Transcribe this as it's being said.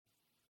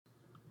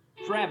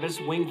Travis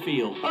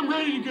Wingfield. I'm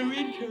ready to go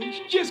in,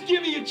 Coach. Just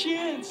give me a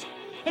chance.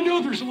 I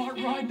know there's a lot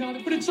riding on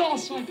it, but it's all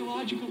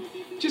psychological.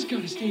 Just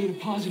got to stay in a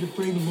positive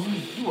frame of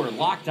mind. You are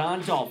Locked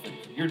On Dolphins,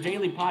 your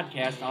daily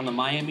podcast on the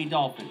Miami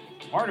Dolphins,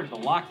 part of the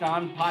Locked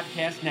On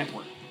Podcast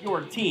Network,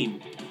 your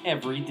team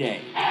every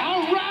day.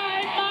 All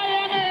right,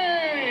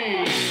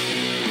 Miami!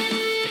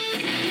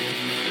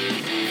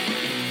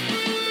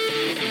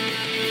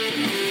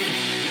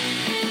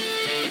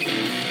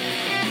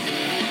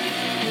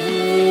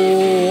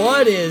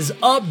 What is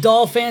up,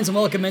 Dolphins, and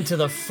welcome into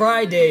the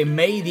Friday,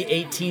 May the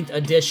 18th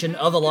edition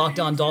of the Locked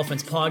On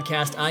Dolphins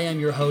podcast. I am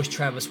your host,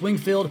 Travis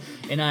Wingfield,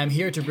 and I am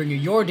here to bring you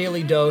your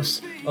daily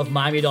dose of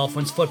Miami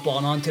Dolphins football.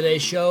 And on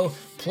today's show,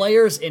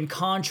 players in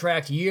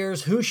contract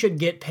years, who should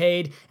get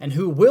paid, and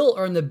who will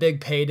earn the big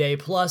payday,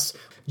 plus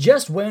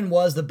just when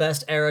was the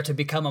best era to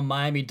become a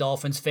Miami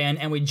Dolphins fan,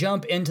 and we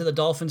jump into the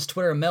Dolphins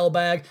Twitter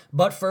mailbag.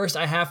 But first,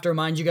 I have to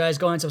remind you guys,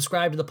 go ahead and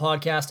subscribe to the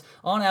podcast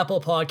on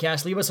Apple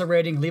Podcasts. Leave us a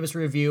rating, leave us a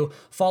review.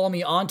 Follow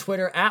me on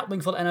Twitter at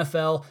Wingfield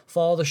NFL.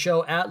 Follow the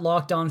show at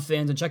Locked On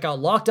Fins, and check out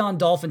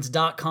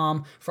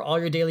LockedOnDolphins.com for all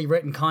your daily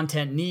written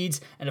content needs.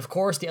 And of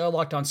course, the other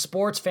Locked On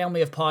Sports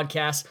family of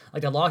podcasts,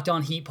 like the Locked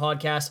On Heat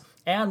podcast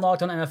and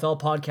Locked On NFL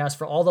podcast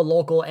for all the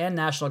local and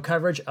national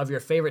coverage of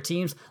your favorite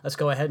teams. Let's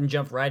go ahead and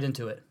jump right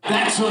into it.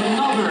 That's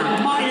another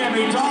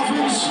Miami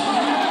Dolphins.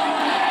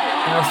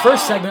 And our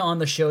first segment on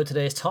the show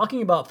today is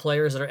talking about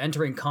players that are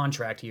entering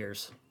contract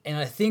years. And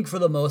I think for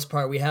the most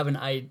part, we have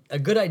a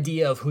good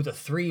idea of who the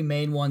three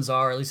main ones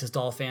are, at least as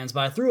Dolphins. But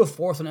I threw a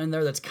fourth one in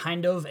there that's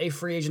kind of a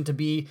free agent to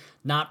be,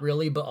 not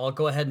really, but I'll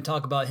go ahead and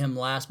talk about him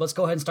last. Let's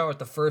go ahead and start with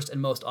the first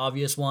and most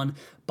obvious one.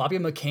 Bobby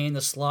McCain, the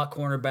slot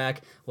cornerback,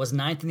 was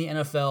 9th in the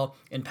NFL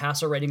in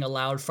passer rating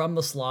allowed from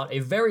the slot, a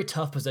very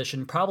tough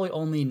position, probably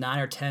only 9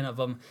 or 10 of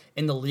them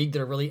in the league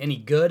that are really any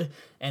good,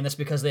 and that's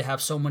because they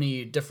have so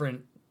many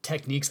different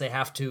techniques they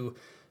have to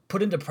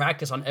put into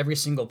practice on every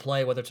single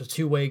play, whether it's a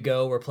two-way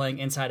go or playing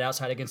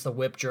inside-outside against the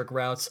whip jerk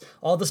routes,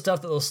 all the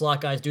stuff that those slot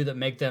guys do that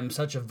make them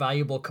such a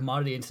valuable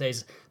commodity in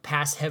today's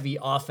pass-heavy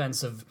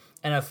offensive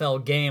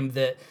NFL game,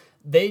 that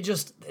they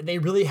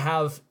really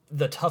have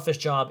the toughest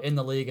job in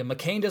the league. And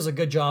McCain does a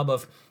good job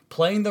of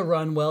playing the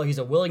run well. He's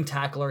a willing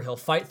tackler. He'll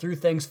fight through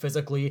things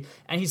physically,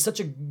 and he's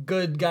such a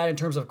good guy in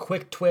terms of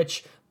quick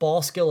twitch,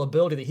 ball skill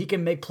ability that he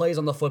can make plays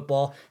on the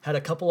football. Had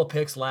a couple of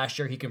picks last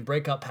year. He can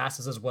break up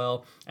passes as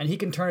well, and he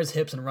can turn his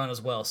hips and run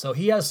as well. So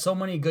he has so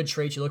many good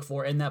traits you look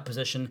for in that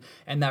position,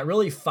 and that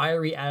really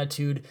fiery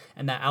attitude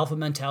and that alpha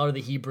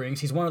mentality that he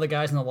brings. He's one of the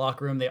guys in the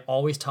locker room they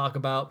always talk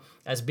about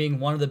as being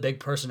one of the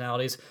big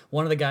personalities,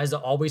 one of the guys that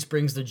always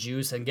brings the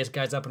juice and gets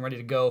guys up and ready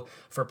to go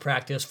for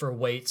practice, for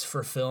weights,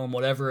 for film,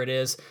 whatever it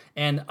is.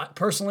 And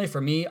personally,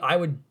 for me, I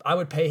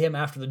would pay him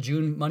after the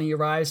June money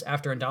arrives,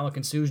 after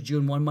Ndamukong Suh's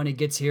June 1 money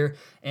gets here.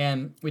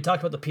 And we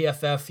talked about the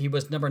PFF. He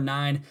was number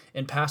 9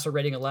 in passer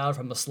rating allowed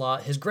from the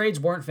slot. His grades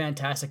weren't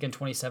fantastic in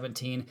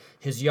 2017.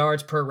 His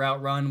yards per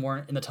route run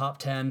weren't in the top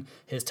 10.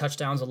 His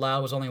touchdowns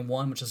allowed was only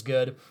 1, which is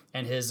good.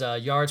 And his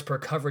yards per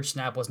coverage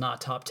snap was not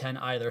top 10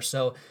 either.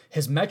 So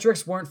his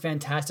metrics weren't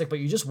fantastic, but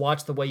you just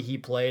watch the way he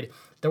played.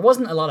 There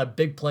wasn't a lot of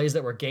big plays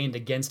that were gained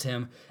against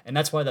him, and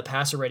that's why the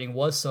passer rating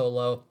was so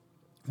low.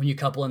 When you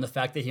couple in the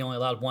fact that he only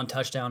allowed 1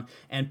 touchdown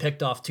and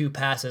picked off 2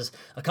 passes,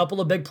 a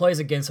couple of big plays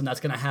against him, that's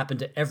going to happen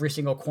to every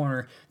single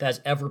corner that has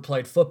ever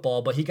played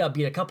football. But he got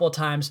beat a couple of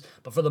times,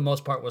 but for the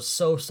most part was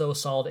so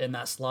solid in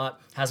that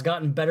slot, has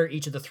gotten better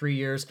each of the 3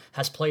 years,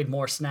 has played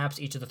more snaps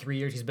each of the 3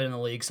 years he's been in the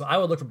league. So I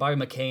would look for Bobby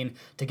McCain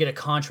to get a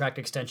contract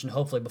extension,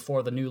 hopefully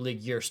before the new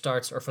league year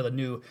starts, or for the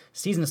new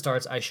season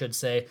starts, I should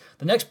say.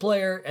 The next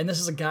player, and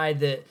this is a guy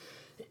that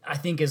I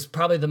think is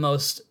probably the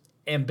most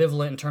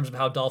ambivalent in terms of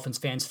how Dolphins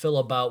fans feel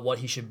about what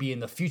he should be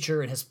in the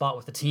future and his spot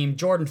with the team.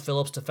 Jordan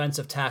Phillips,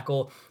 defensive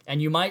tackle,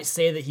 and you might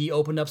say that he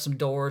opened up some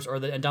doors, or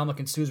that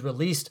Ndamukong Suh's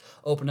released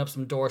opened up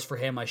some doors for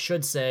him, I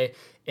should say,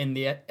 in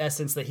the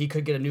essence that he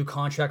could get a new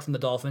contract from the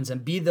Dolphins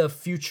and be the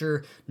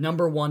future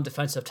number 1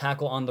 defensive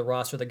tackle on the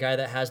roster, the guy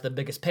that has the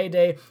biggest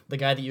payday, the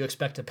guy that you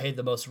expect to pay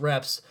the most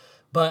reps.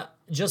 But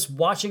just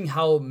watching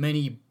how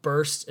many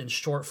bursts and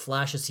short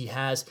flashes he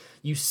has,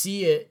 you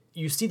see it.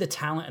 You see the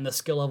talent and the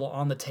skill level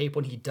on the tape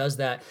when he does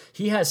that.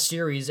 He has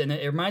series, and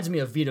it reminds me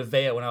of Vita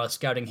Vea when I was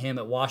scouting him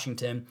at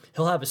Washington.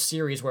 He'll have a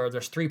series where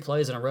there's 3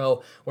 plays in a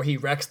row where he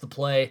wrecks the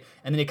play,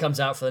 and then he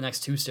comes out for the next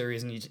 2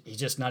 series, and he's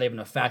just not even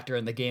a factor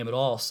in the game at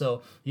all.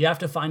 So you have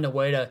to find a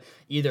way to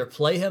either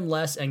play him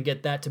less and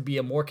get that to be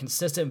a more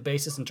consistent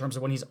basis in terms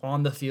of when he's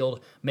on the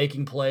field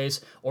making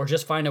plays, or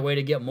just find a way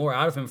to get more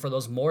out of him for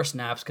those more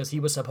snaps, because he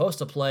was supposed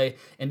to play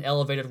an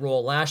elevated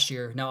role last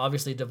year. Now,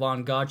 obviously,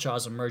 Devon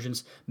Godshaw's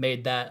emergence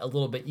made that a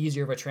little bit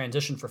easier of a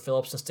transition for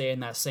Phillips to stay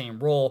in that same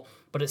role.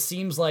 But it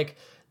seems like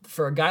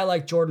for a guy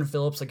like Jordan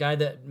Phillips, a guy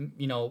that,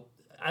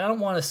 I don't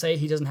want to say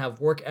he doesn't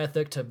have work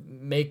ethic to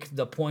make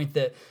the point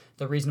that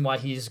the reason why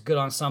he's good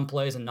on some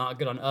plays and not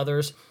good on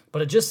others,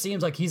 but it just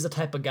seems like he's the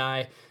type of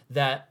guy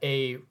that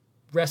a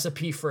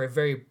recipe for a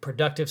very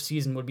productive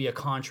season would be a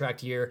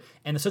contract year,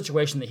 and the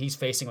situation that he's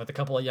facing with a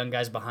couple of young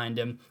guys behind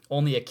him,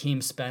 only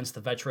Akeem Spence, the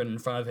veteran in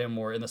front of him,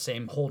 were in the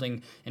same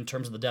holding in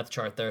terms of the depth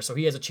chart there. So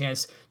he has a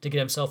chance to get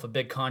himself a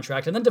big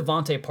contract. And then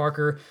Devontae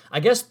Parker, I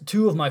guess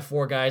 2 of my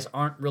 4 guys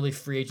aren't really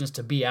free agents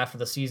to be after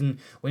the season.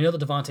 We know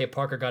that Devontae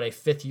Parker got a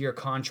 5th-year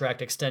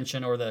contract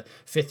extension, or the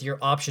 5th-year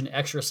option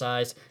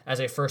exercise, as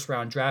a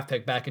first-round draft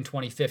pick back in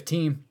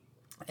 2015.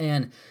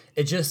 And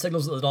it just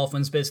signals that the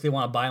Dolphins basically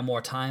want to buy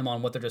more time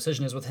on what their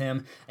decision is with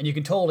him, and you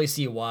can totally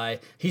see why.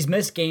 He's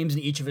missed games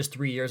in each of his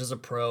 3 years as a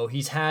pro.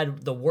 He's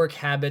had the work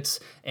habits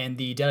and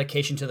the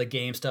dedication to the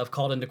game stuff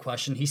called into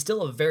question. He's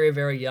still a very,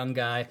 very young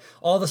guy.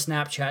 All the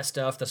Snapchat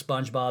stuff, the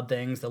SpongeBob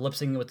things, the lip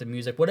syncing with the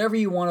music, whatever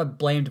you want to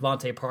blame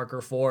Devontae Parker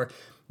for,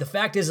 the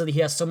fact is that he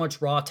has so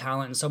much raw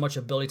talent and so much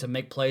ability to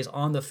make plays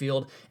on the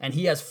field, and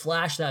he has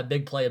flashed that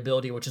big play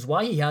ability, which is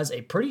why he has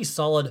a pretty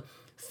solid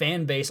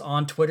fan base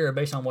on Twitter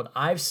based on what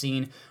I've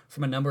seen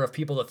from a number of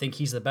people that think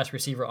he's the best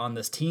receiver on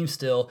this team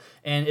still.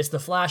 And it's the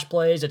flash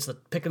plays, it's the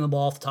picking the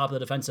ball off the top of the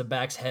defensive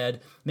back's head,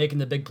 making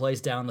the big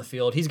plays down the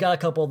field. He's got a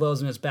couple of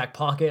those in his back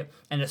pocket,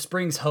 and it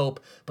springs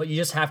hope, but you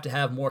just have to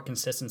have more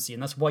consistency.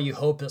 And that's why you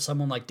hope that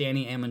someone like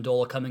Danny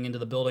Amendola coming into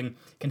the building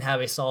can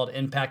have a solid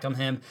impact on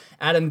him.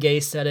 Adam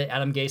Gase said it.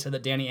 Adam Gase said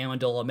that Danny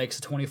Amendola makes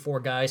the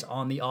 24 guys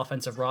on the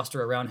offensive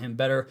roster around him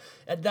better.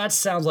 That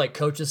sounds like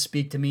coaches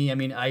speak to me. I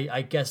mean,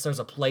 I guess there's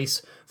a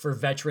place for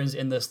veterans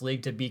in this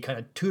league to be kind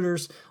of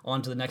tutors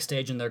on to the next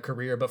stage in their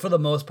career. But for the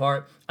most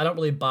part, I don't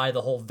really buy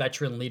the whole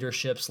veteran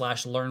leadership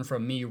 / learn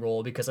from me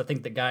role, because I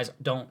think that guys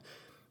don't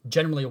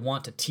generally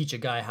want to teach a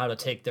guy how to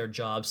take their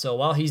job. So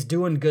while he's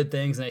doing good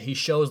things and he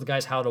shows the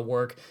guys how to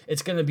work,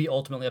 it's going to be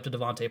ultimately up to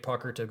Devontae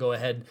Parker to go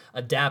ahead,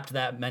 adapt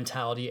that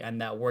mentality and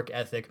that work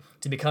ethic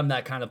to become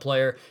that kind of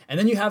player. And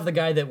then you have the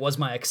guy that was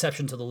my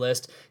exception to the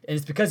list, and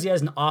it's because he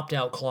has an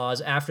opt-out clause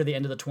after the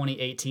end of the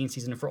 2018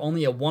 season for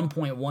only a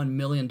 $1.1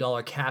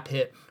 million cap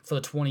hit for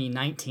the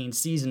 2019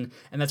 season,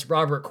 and that's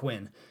Robert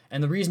Quinn.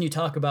 And the reason you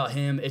talk about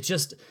him, it's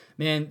just,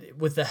 man,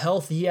 with the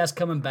health he has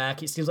coming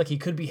back, it seems like he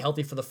could be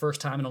healthy for the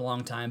first time in a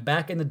long time.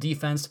 Back in the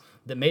defense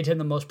that made him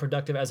the most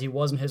productive as he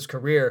was in his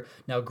career.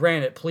 Now,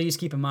 granted, please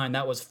keep in mind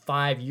that was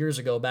 5 years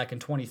ago, back in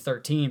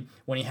 2013,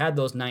 when he had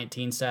those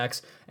 19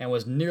 sacks and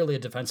was nearly a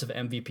defensive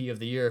MVP of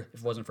the year if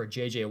it wasn't for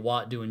J.J.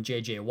 Watt doing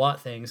J.J. Watt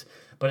things.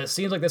 But it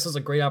seems like this is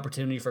a great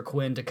opportunity for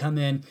Quinn to come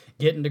in,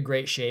 get into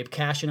great shape,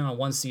 cash in on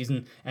one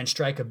season, and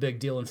strike a big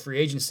deal in free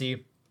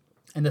agency.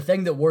 And the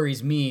thing that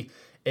worries me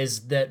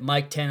is that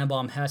Mike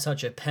Tannenbaum has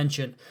such a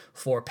penchant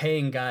for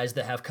paying guys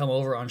that have come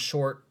over on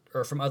short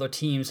or from other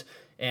teams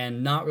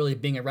and not really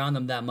being around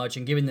them that much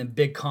and giving them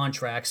big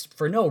contracts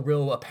for no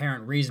real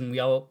apparent reason. We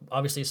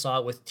obviously saw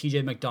it with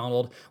TJ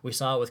McDonald. We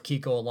saw it with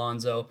Kiko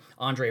Alonso.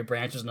 Andre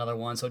Branch is another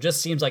one. So it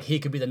just seems like he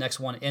could be the next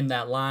one in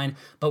that line.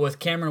 But with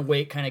Cameron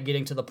Wake kind of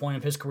getting to the point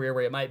of his career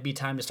where it might be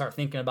time to start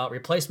thinking about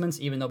replacements,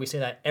 even though we say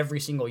that every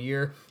single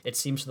year, it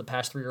seems for the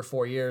past 3 or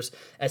 4 years,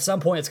 at some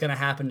point it's going to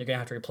happen. You're going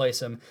to have to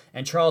replace him.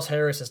 And Charles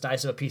Harris, as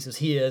nice of a piece as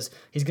he is,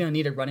 he's going to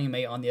need a running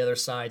mate on the other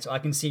side. So I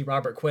can see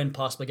Robert Quinn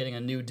possibly getting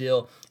a new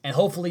deal. And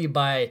hopefully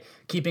by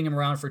keeping him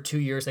around for 2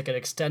 years, they could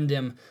extend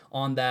him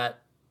on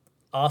that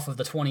off of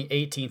the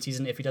 2018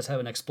 season if he does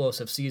have an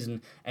explosive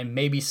season, and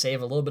maybe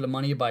save a little bit of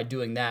money by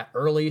doing that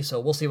early.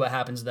 So we'll see what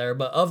happens there.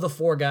 But of the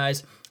 4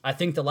 guys, I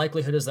think the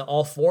likelihood is that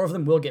all 4 of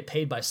them will get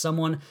paid by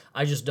someone.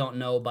 I just don't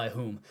know by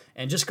whom.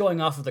 And just going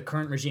off of the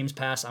current regime's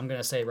past, I'm going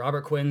to say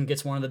Robert Quinn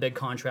gets one of the big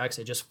contracts.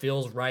 It just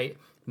feels right.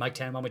 Mike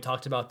Tannenbaum, we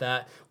talked about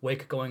that.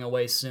 Wake going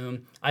away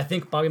soon. I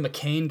think Bobby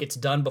McCain gets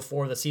done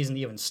before the season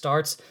even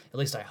starts. At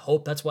least I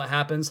hope that's what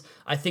happens.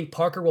 I think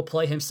Parker will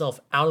play himself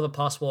out of a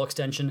possible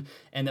extension,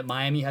 and that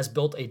Miami has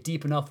built a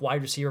deep enough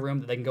wide receiver room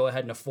that they can go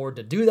ahead and afford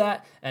to do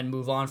that and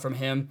move on from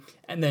him.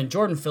 And then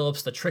Jordan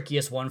Phillips, the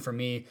trickiest one for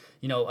me.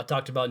 You know, I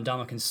talked about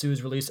Ndamukong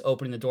Suh's release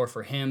opening the door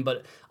for him,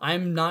 but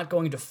I'm not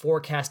going to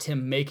forecast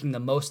him making the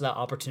most of that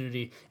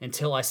opportunity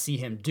until I see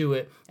him do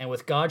it. And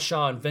with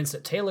Godshaw and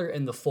Vincent Taylor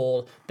in the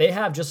fold, they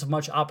have just as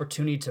much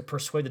opportunity to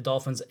persuade the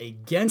Dolphins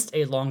against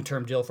a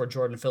long-term deal for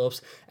Jordan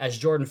Phillips as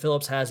Jordan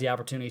Phillips has the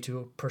opportunity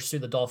to pursue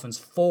the Dolphins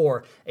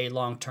for a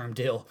long-term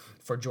deal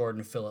for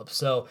Jordan Phillips.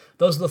 So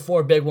those are the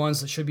 4 big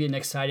ones. It should be an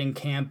exciting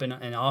camp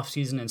and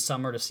off-season and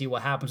summer to see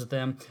what happens with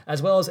them,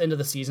 as well as into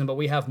the season. But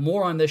we have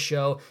more on this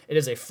show. It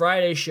is a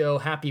Friday show.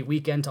 Happy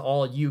weekend to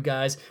all of you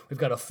guys. We've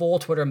got a full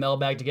Twitter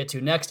mailbag to get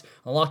to next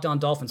on Locked On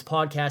Dolphins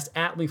podcast,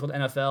 at Wingfield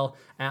NFL,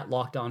 at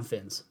Locked On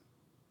Fins.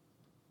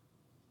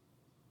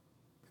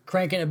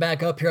 Cranking it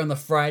back up here on the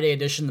Friday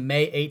edition, the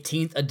May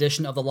 18th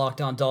edition of the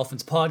Locked On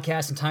Dolphins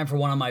podcast, and time for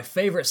one of my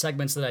favorite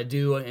segments that I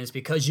do, and it's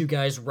because you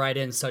guys write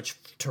in such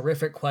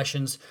terrific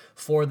questions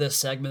for this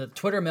segment. The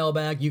Twitter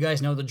mailbag, you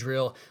guys know the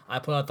drill. I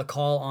put out the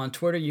call on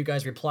Twitter. You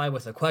guys reply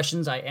with the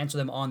questions. I answer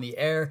them on the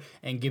air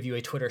and give you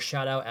a Twitter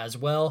shout out as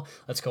well.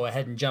 Let's go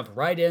ahead and jump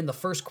right in. The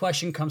first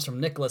question comes from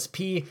Nicholas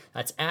P.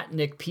 That's at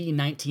Nick P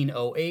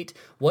 1908.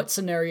 What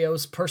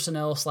scenarios,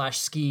 personnel /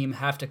 scheme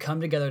have to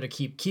come together to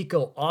keep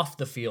Kiko off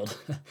the field?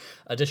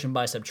 Addition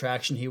by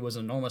subtraction, he was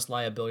an enormous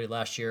liability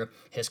last year.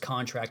 His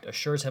contract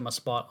assures him a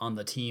spot on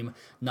the team,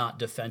 not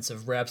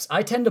defensive reps.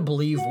 I tend to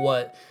believe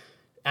what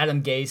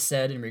Adam Gase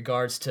said in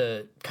regards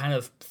to kind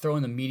of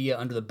throwing the media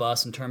under the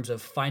bus in terms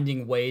of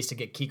finding ways to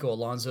get Kiko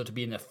Alonso to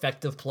be an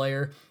effective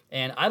player.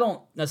 And I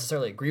don't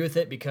necessarily agree with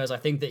it because I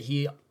think that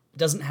he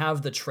doesn't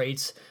have the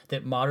traits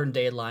that modern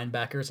day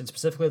linebackers, and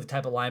specifically the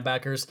type of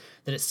linebackers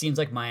that it seems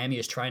like Miami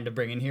is trying to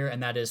bring in here,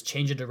 and that is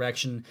change of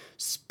direction,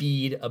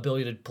 speed,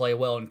 ability to play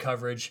well in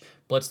coverage,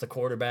 blitz the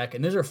quarterback.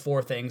 And those are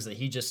 4 things that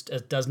he just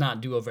does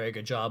not do a very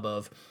good job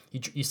of.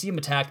 You see him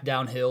attack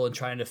downhill and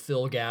trying to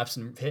fill gaps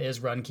and hit his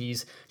run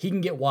keys. He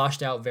can get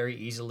washed out very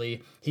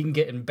easily. He can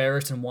get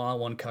embarrassed in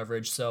one-on-one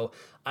coverage. So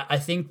I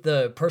think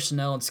the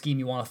personnel and scheme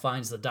you want to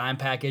find is the dime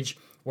package,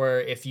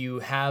 where if you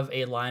have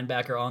a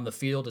linebacker on the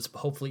field, it's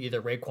hopefully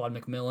either Raekwon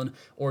McMillan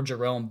or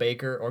Jerome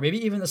Baker, or maybe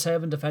even the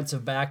 7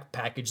 defensive back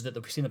package that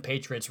we've seen the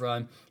Patriots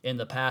run in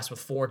the past with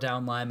 4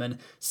 down linemen,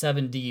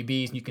 7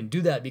 DBs. And you can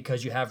do that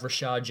because you have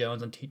Rashad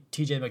Jones and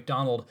TJ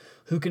McDonald,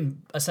 who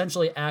can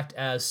essentially act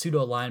as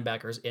pseudo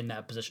linebackers in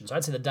that position. So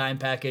I'd say the dime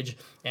package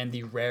and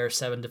the rare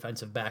 7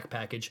 defensive back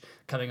package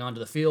coming onto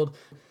the field.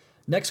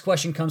 Next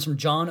question comes from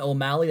John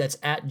O'Malley. That's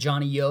at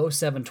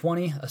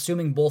JohnnyYo720.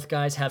 Assuming both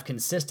guys have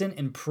consistent,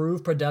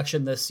 improved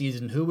production this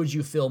season, who would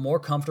you feel more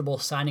comfortable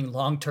signing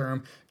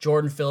long-term,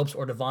 Jordan Phillips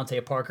or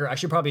Devontae Parker? I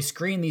should probably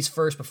screen these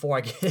first before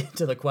I get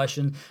into the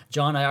question.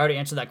 John, I already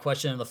answered that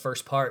question in the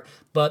first part,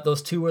 but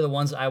those 2 were the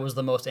ones I was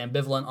the most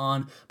ambivalent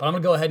on. But I'm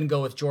going to go ahead and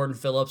go with Jordan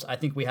Phillips. I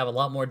think we have a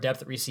lot more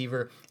depth at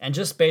receiver, and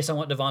just based on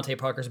what Devontae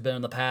Parker's been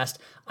in the past,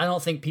 I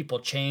don't think people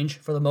change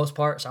for the most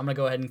part, so I'm going to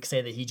go ahead and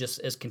say that he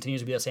just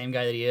continues to be the same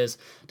guy that he is.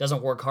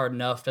 Doesn't work hard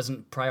enough,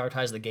 doesn't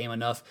prioritize the game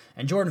enough,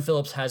 and Jordan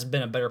Phillips has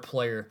been a better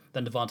player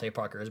than Devontae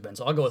Parker has been.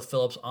 So I'll go with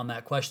Phillips on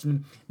that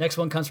question. Next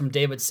one comes from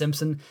David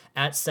Simpson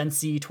at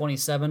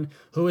Sensi27.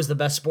 Who is the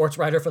best sports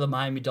writer for the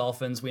Miami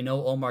Dolphins? We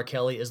know Omar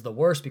Kelly is the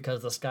worst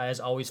because the sky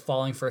is always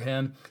falling for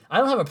him. I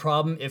don't have a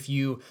problem if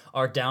you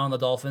are down on the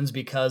Dolphins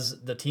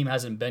because the team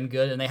hasn't been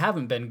good, and they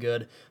haven't been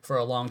good for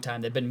a long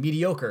time. They've been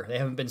mediocre. They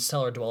haven't been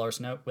cellar dwellers.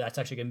 No, that's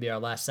actually going to be our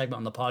last segment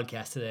on the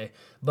podcast today.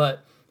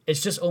 But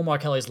it's just Omar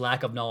Kelly's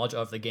lack of knowledge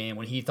of the game.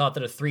 When he thought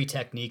that a 3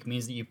 technique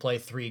means that you play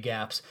 3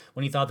 gaps.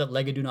 When he thought that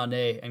Legadou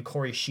Nane and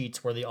Corey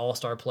Sheets were the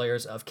all-star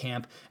players of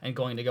camp and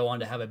going to go on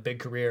to have a big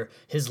career.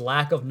 His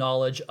lack of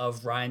knowledge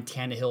of Ryan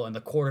Tannehill and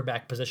the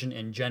quarterback position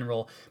in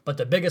general. But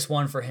the biggest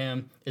one for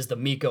him is the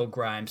Miko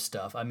Grimes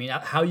stuff. I mean,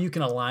 how you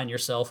can align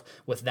yourself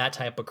with that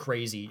type of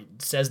crazy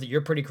says that you're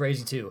pretty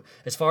crazy too.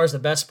 As far as the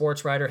best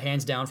sports writer,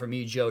 hands down for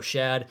me, Joe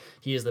Shad.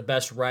 He is the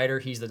best writer.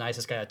 He's the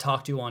nicest guy to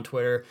talk to on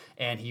Twitter,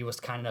 and he was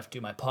kind enough to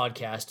do my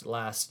podcast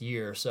last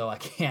year, so I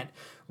can't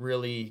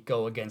really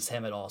go against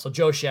him at all. So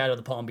Joe Shad of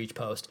the Palm Beach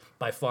Post,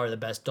 by far the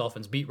best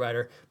Dolphins beat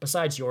writer,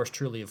 besides yours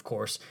truly, of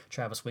course,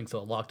 Travis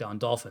Wingfield, Locked On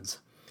Dolphins.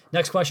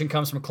 Next question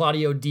comes from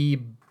Claudio D.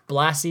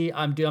 Blasi.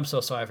 I'm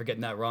so sorry for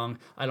getting that wrong.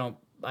 I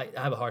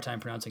have a hard time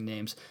pronouncing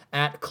names.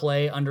 At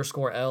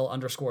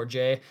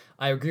Clay_L_J.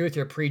 I agree with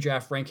your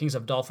pre-draft rankings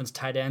of Dolphins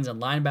tight ends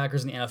and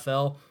linebackers in the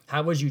NFL.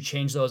 How would you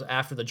change those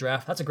after the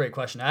draft? That's a great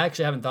question. I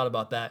actually haven't thought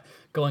about that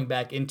going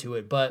back into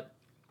it, but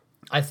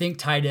I think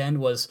tight end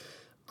was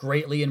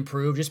greatly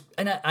improved.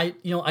 I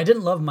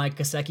didn't love Mike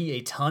Gesicki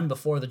a ton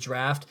before the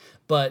draft,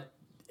 but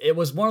it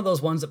was one of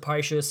those ones that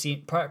probably should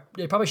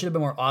have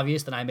been more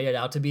obvious than I made it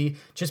out to be,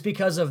 just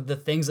because of the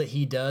things that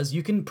he does.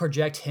 You can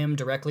project him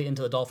directly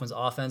into the Dolphins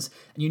offense,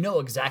 and you know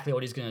exactly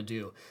what he's going to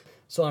do.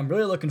 So I'm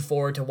really looking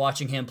forward to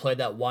watching him play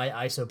that Y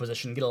ISO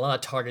position, get a lot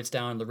of targets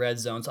down in the red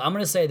zone. So I'm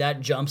going to say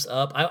that jumps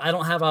up. I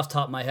don't have off the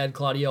top of my head,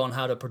 Claudio, on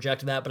how to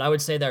project that, but I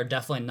would say they're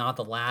definitely not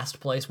the last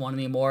place one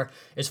anymore.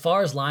 As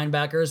far as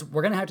linebackers,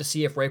 we're going to have to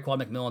see if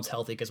Raekwon McMillan's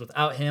healthy, because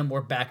without him, we're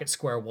back at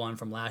square one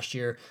from last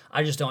year.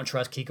 I just don't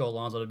trust Kiko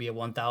Alonso to be a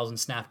 1,000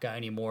 snap guy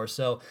anymore.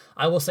 So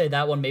I will say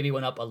that one maybe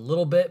went up a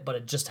little bit, but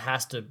it just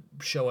has to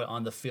show it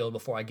on the field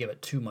before I give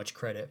it too much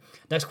credit.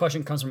 Next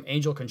question comes from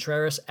Angel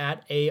Contreras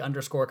at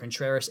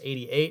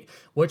A_Contreras88.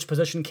 Which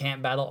position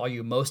camp battle are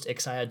you most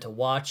excited to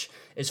watch?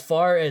 As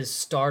far as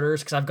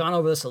starters, because I've gone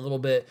over this a little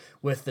bit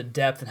with the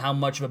depth and how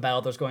much of a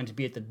battle there's going to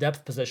be at the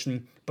depth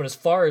position, but as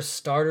far as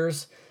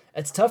starters,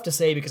 it's tough to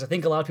say because I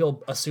think a lot of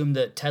people assume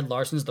that Ted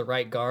Larson's the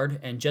right guard,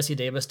 and Jesse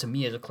Davis, to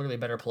me, is a clearly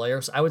better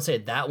player. So I would say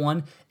that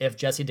one if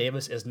Jesse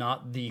Davis is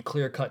not the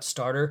clear-cut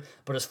starter.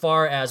 But as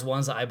far as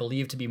ones that I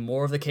believe to be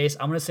more of the case,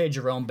 I'm going to say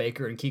Jerome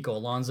Baker and Kiko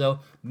Alonso,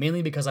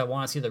 mainly because I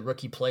want to see the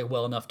rookie play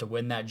well enough to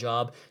win that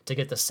job, to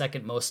get the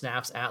second most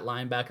snaps at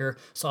linebacker.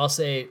 So I'll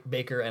say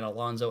Baker and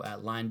Alonso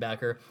at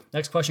linebacker.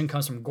 Next question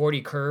comes from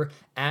Gordy Kerr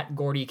at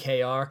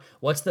GordyKR.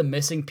 What's the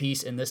missing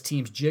piece in this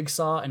team's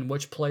jigsaw, and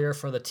which player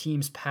for the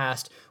team's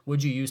past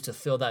would you use to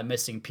fill that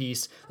missing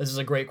piece? This is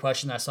a great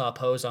question I saw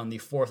posed on the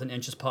 4th and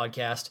Inches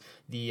podcast.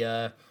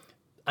 The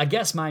I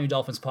guess Miami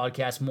Dolphins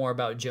podcast more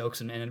about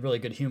jokes and really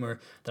good humor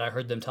that I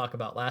heard them talk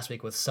about last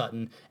week with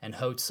Sutton and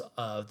Holtz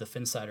of the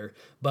Finsider.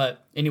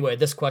 But anyway,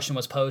 this question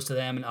was posed to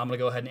them, and I'm going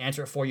to go ahead and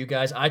answer it for you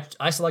guys.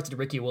 I selected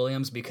Ricky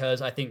Williams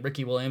because I think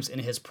Ricky Williams in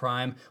his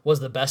prime was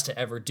the best to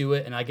ever do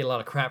it, and I get a lot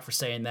of crap for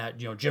saying that,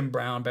 Jim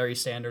Brown, Barry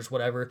Sanders,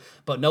 whatever,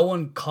 but no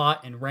one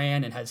caught and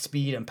ran and had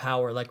speed and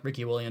power like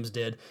Ricky Williams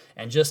did,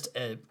 and just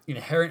an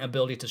inherent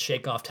ability to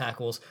shake off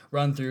tackles,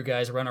 run through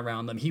guys, run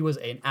around them. He was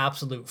an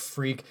absolute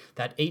freak.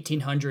 That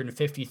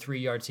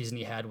 1,853-yard season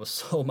he had was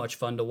so much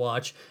fun to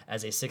watch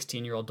as a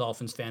 16-year-old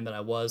Dolphins fan that I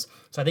was.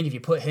 So I think if you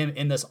put him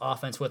in this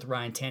offense with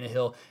Ryan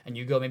Tannehill and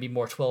you go maybe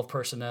more 12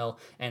 personnel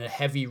and a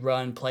heavy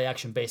run,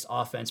 play-action-based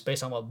offense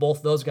based on what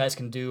both those guys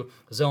can do,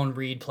 zone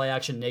read,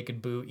 play-action,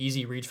 naked boot,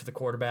 easy reads for the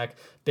quarterback,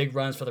 big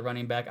runs for the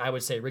running back, I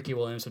would say Ricky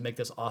Williams would make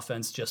this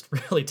offense just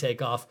really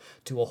take off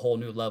to a whole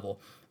new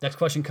level. Next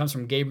question comes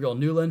from Gabriel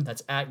Newland.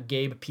 That's at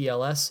Gabe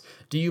PLS.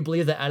 Do you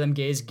believe that Adam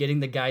Gase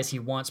getting the guys he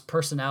wants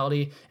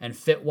personality and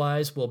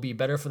fit-wise will be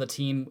better for the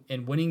team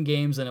in winning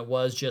games than it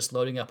was just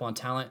loading up on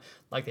talent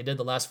like they did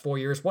the last 4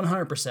 years?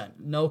 100%.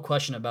 No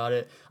question about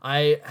it.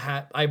 I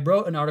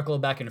wrote an article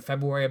back in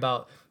February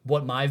about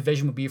what my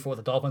vision would be for what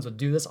the Dolphins would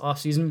do this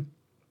offseason.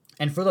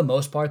 And for the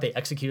most part, they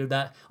executed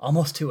that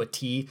almost to a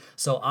T.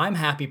 So I'm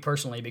happy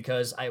personally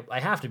because I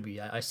have to be.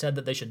 I said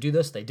that they should do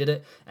this. They did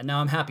it. And now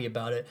I'm happy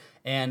about it.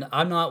 And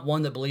I'm not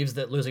one that believes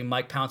that losing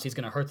Mike Pouncey is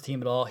going to hurt the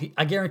team at all.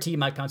 I guarantee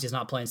Mike Pouncey is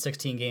not playing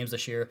 16 games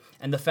this year.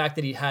 And the fact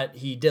that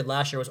he did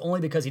last year was only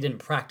because he didn't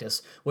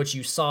practice, which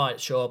you saw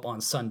it show up on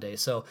Sunday.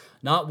 So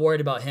not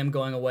worried about him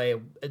going away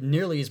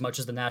nearly as much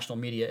as the national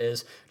media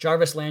is.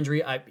 Jarvis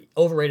Landry,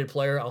 overrated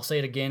player. I'll say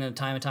it again and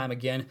time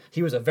again.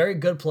 He was a very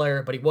good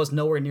player, but he was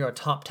nowhere near a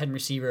top 10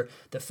 receiver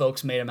that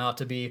folks made him out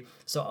to be.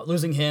 So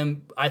losing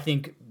him, I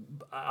think,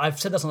 I've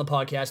said this on the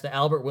podcast, that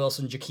Albert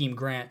Wilson, Jakeem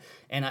Grant,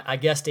 and I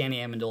guess Danny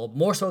Amendola,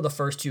 more so the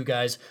first two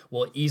guys,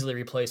 will easily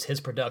replace his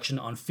production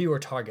on fewer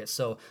targets.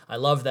 So I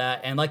love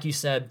that. And like you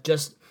said,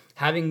 just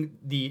having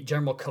the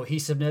general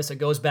cohesiveness, it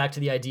goes back to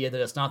the idea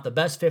that it's not the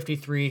best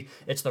 53,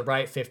 it's the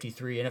right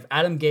 53. And if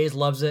Adam Gase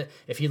loves it,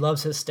 if he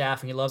loves his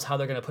staff and he loves how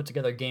they're going to put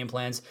together game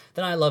plans,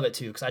 then I love it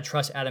too, because I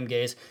trust Adam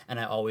Gase, and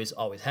I always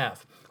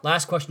have.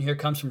 Last question here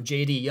comes from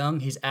JD Young.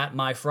 He's at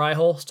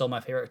MyFryhole, still my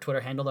favorite Twitter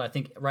handle that I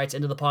think writes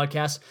into the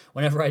podcast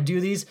whenever I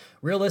do these.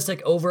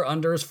 Realistic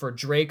over-unders for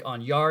Drake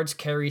on yards,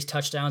 carries,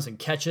 touchdowns, and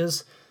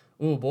catches.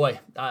 Ooh, boy,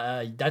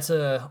 that's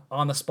a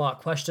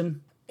on-the-spot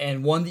question,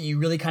 and one that you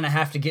really kind of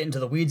have to get into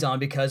the weeds on,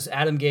 because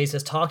Adam Gase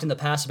has talked in the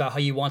past about how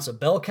he wants a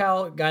bell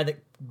cow guy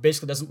that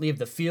basically doesn't leave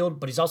the field,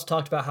 but he's also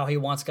talked about how he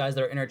wants guys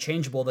that are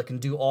interchangeable that can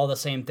do all the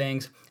same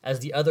things as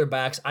the other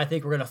backs. I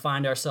think we're going to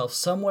find ourselves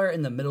somewhere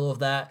in the middle of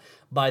that.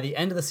 By the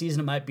end of the season,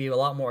 it might be a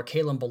lot more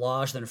Kalen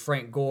Ballage than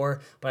Frank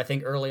Gore, but I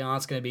think early on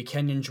it's going to be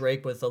Kenyon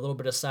Drake with a little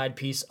bit of side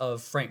piece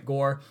of Frank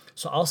Gore.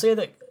 So I'll say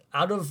that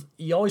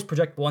you always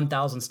project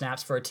 1,000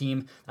 snaps for a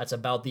team. That's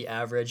about the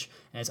average,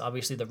 and it's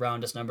obviously the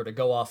roundest number to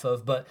go off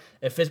of. But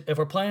if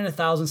we're playing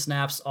 1,000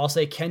 snaps, I'll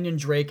say Kenyon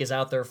Drake is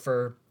out there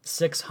for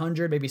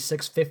 600, maybe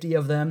 650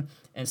 of them.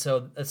 And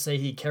so let's say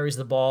he carries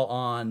the ball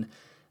on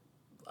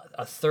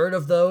a third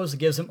of those.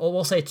 It gives him,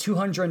 we'll say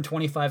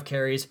 225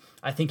 carries.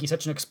 I think he's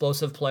such an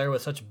explosive player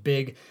with such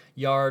big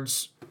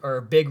yards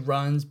or big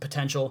runs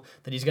potential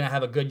that he's going to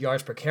have a good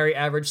yards per carry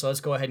average. So let's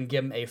go ahead and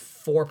give him a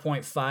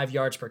 4.5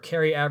 yards per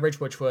carry average,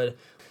 which would,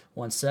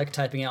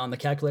 typing it on the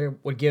calculator,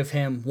 would give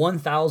him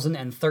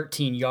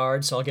 1,013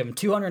 yards. So I'll give him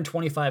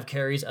 225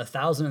 carries,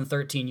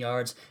 1,013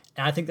 yards.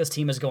 And I think this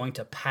team is going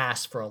to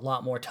pass for a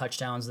lot more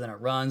touchdowns than it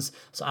runs.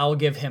 So I will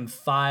give him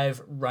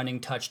 5 running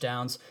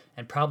touchdowns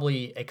and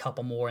probably a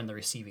couple more in the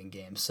receiving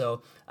game.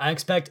 So I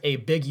expect a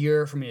big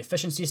year from an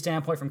efficiency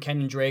standpoint from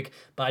Kenyon Drake,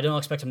 but I don't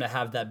expect him to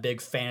have that big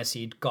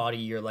fantasy gaudy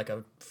year like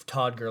a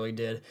Todd Gurley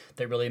did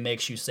that really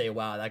makes you say,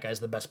 wow, that guy's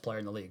the best player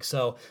in the league.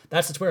 So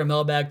that's the Twitter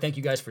mailbag. Thank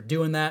you guys for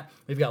doing that.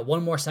 We've got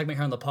one more segment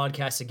here on the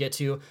podcast to get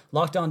to.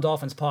 Locked On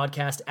Dolphins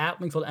podcast at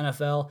Wingfield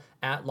NFL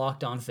at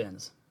Locked On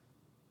Fins.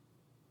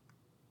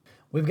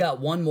 We've got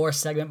one more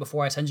segment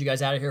before I send you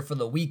guys out of here for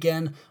the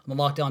weekend on the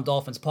Locked On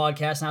Dolphins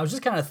podcast. And I was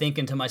just kind of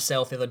thinking to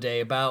myself the other day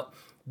about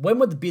when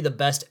would be the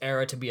best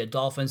era to be a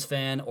Dolphins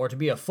fan or to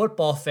be a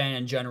football fan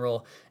in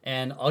general.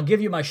 And I'll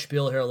give you my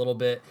spiel here a little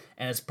bit,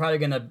 and it's probably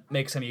going to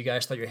make some of you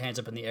guys throw your hands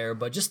up in the air.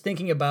 But just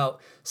thinking about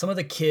some of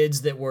the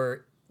kids that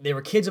were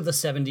kids of the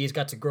 70s,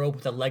 got to grow up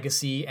with a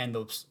legacy and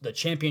the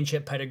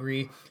championship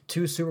pedigree,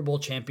 2 Super Bowl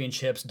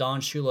championships,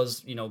 Don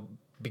Shula's,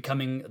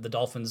 becoming the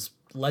Dolphins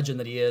legend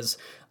that he is.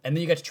 And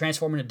then you got to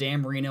transform into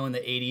Dan Marino in the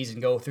 80s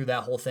and go through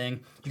that whole thing.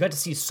 You got to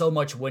see so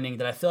much winning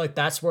that I feel like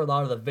that's where a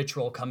lot of the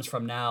vitriol comes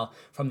from now,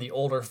 from the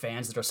older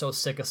fans that are so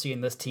sick of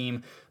seeing this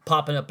team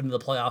popping up into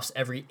the playoffs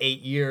every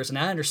 8 years. And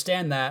I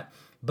understand that,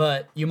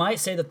 but you might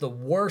say that the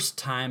worst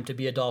time to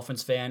be a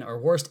Dolphins fan or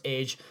worst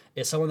age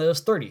is someone that is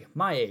 30,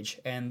 my age,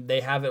 and they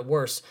have it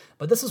worse.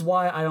 But this is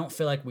why I don't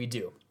feel like we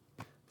do.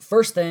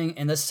 First thing,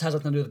 and this has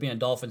nothing to do with being a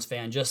Dolphins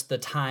fan, just the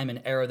time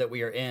and era that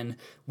we are in,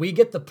 we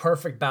get the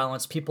perfect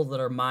balance, people that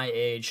are my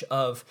age,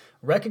 of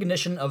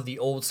recognition of the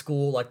old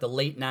school, like the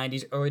late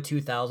 90s, early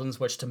 2000s,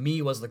 which to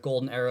me was the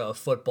golden era of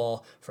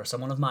football for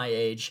someone of my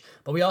age.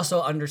 But we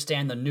also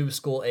understand the new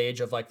school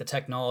age of like the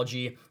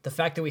technology, the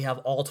fact that we have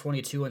all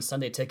 22 and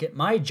Sunday Ticket.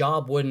 My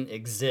job wouldn't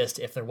exist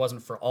if there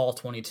wasn't for all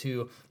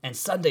 22 and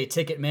Sunday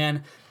Ticket,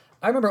 man.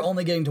 I remember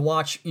only getting to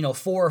watch, 4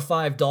 or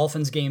 5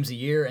 Dolphins games a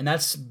year, and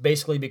that's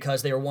basically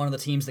because they were one of the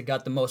teams that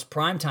got the most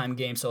primetime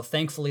games, so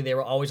thankfully they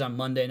were always on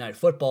Monday Night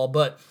Football.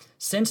 But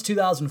since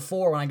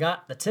 2004, when I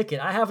got the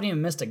ticket, I haven't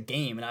even missed a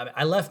game, and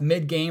I left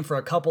mid-game for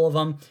a couple of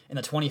them in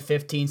the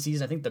 2015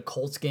 season. I think the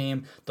Colts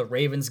game, the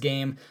Ravens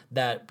game,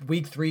 that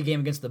Week 3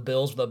 game against the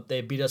Bills, they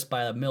beat us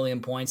by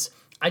 1,000,000 points.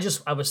 I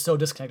was so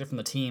disconnected from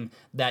the team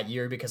that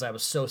year because I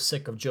was so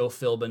sick of Joe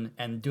Philbin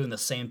and doing the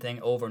same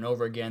thing over and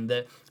over again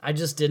that I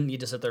just didn't need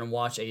to sit there and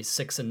watch a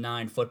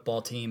 6-9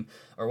 football team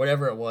or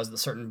whatever it was, the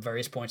certain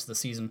various points of the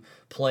season,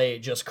 play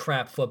just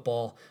crap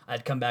football.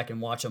 I'd come back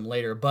and watch them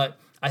later. But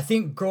I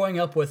think growing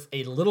up with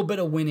a little bit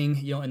of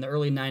winning, in the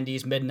early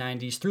 90s,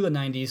 mid-90s, through the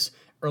 90s,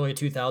 early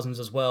 2000s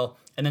as well,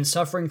 and then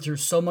suffering through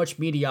so much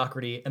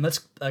mediocrity. And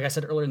let's, like I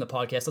said earlier in the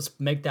podcast, let's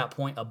make that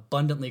point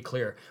abundantly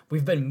clear.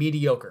 We've been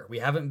mediocre. We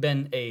haven't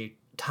been a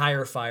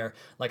tire fire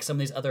like some of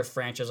these other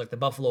franchises like the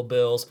Buffalo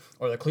Bills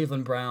or the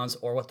Cleveland Browns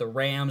or what the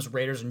Rams,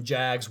 Raiders, and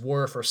Jags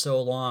were for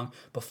so long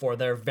before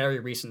their very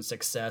recent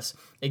success.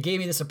 It gave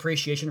me this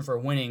appreciation for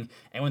winning,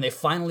 and when they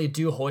finally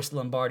do hoist the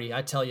Lombardi,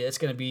 I tell you, it's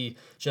going to be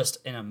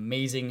just an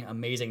amazing,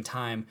 amazing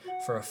time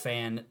for a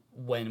fan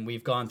when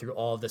we've gone through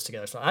all of this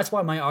together. So that's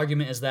why my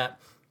argument is that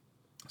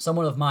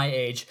someone of my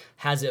age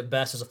has it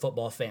best as a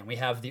football fan. We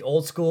have the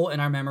old school in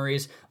our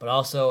memories, but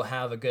also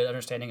have a good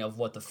understanding of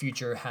what the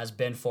future has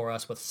been for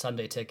us with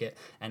Sunday Ticket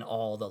and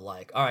all the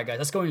like. All right, guys,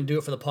 that's going to do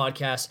it for the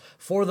podcast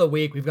for the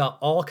week. We've got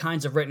all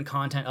kinds of written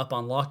content up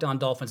on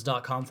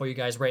LockedOnDolphins.com for you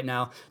guys right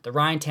now. The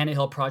Ryan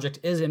Tannehill project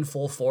is in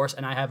full force,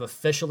 and I have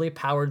officially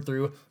powered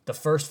through the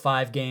first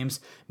 5 games,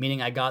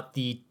 meaning I got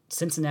the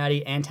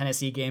Cincinnati and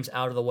Tennessee games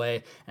out of the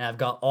way, and I've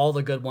got all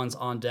the good ones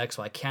on deck,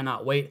 so I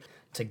cannot wait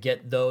to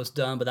get those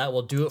done. But that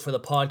will do it for the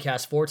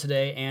podcast for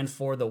today and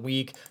for the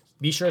week.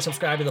 Be sure to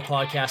subscribe to the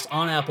podcast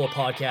on Apple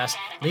Podcasts.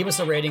 Leave us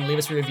a rating, leave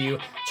us a review.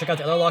 Check out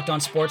the other Locked On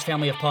Sports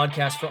family of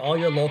podcasts for all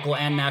your local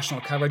and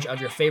national coverage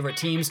of your favorite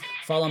teams.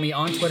 Follow me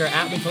on Twitter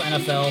at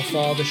LinfoNFL.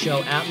 Follow the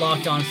show at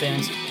Locked On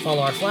Fans.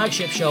 Follow our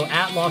flagship show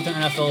at Locked On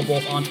NFL,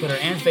 both on Twitter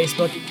and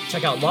Facebook.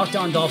 Check out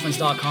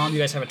LockedOnDolphins.com. You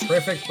guys have a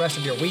terrific rest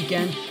of your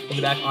weekend. We'll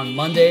be back on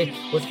Monday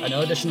with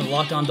another edition of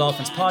Locked On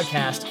Dolphins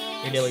podcast,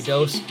 your daily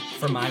dose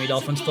for Miami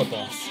Dolphins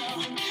football.